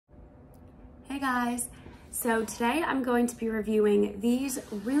guys, so today I'm going to be reviewing these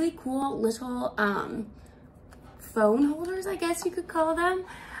really cool little phone holders, I guess you could call them.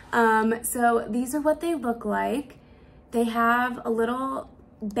 So these are what they look like. They have a little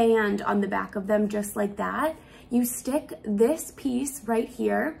band on the back of them just like that. You stick this piece right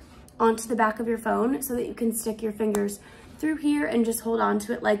here onto the back of your phone so that you can stick your fingers through here and just hold on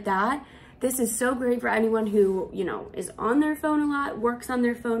to it like that. This is so great for anyone who, you know, is on their phone a lot, works on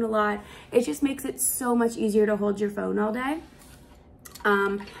their phone a lot. It just makes it so much easier to hold your phone all day.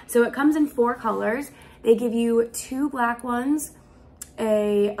 So it comes in 4 colors. They give you 2 black ones,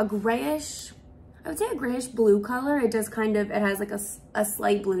 a grayish, I would say a grayish blue color. It does kind of, it has like a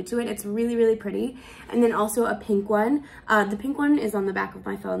slight blue to it. It's really, really pretty. And then also a pink one. The pink one is on the back of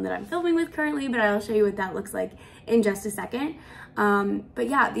my phone that I'm filming with currently, but I'll show you what that looks like in just a second. But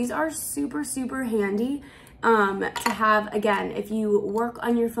yeah, these are super, super handy to have, again, if you work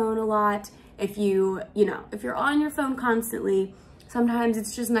on your phone a lot, if you're on your phone constantly, sometimes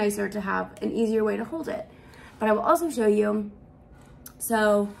it's just nicer to have an easier way to hold it. But I will also show you,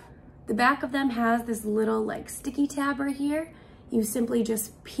 so the back of them has this little like sticky tab right here. You simply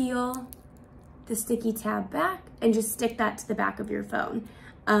just peel the sticky tab back and just stick that to the back of your phone.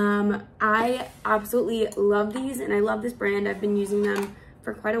 I absolutely love these and I love this brand. I've been using them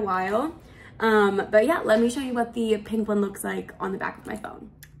for quite a while. But yeah, let me show you what the pink one looks like on the back of my phone.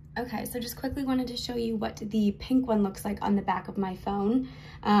 Okay, so just quickly wanted to show you what the pink one looks like on the back of my phone.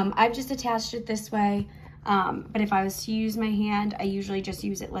 I've just attached it this way. But if I was to use my hand, I usually just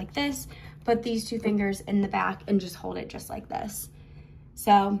use it like this, put these 2 fingers in the back and just hold it just like this.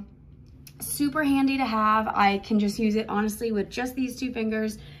 So super handy to have. I can just use it honestly with just these 2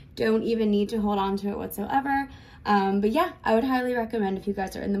 fingers. Don't even need to hold on to it whatsoever. But yeah, I would highly recommend if you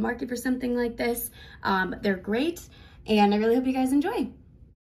guys are in the market for something like this. They're great and I really hope you guys enjoy.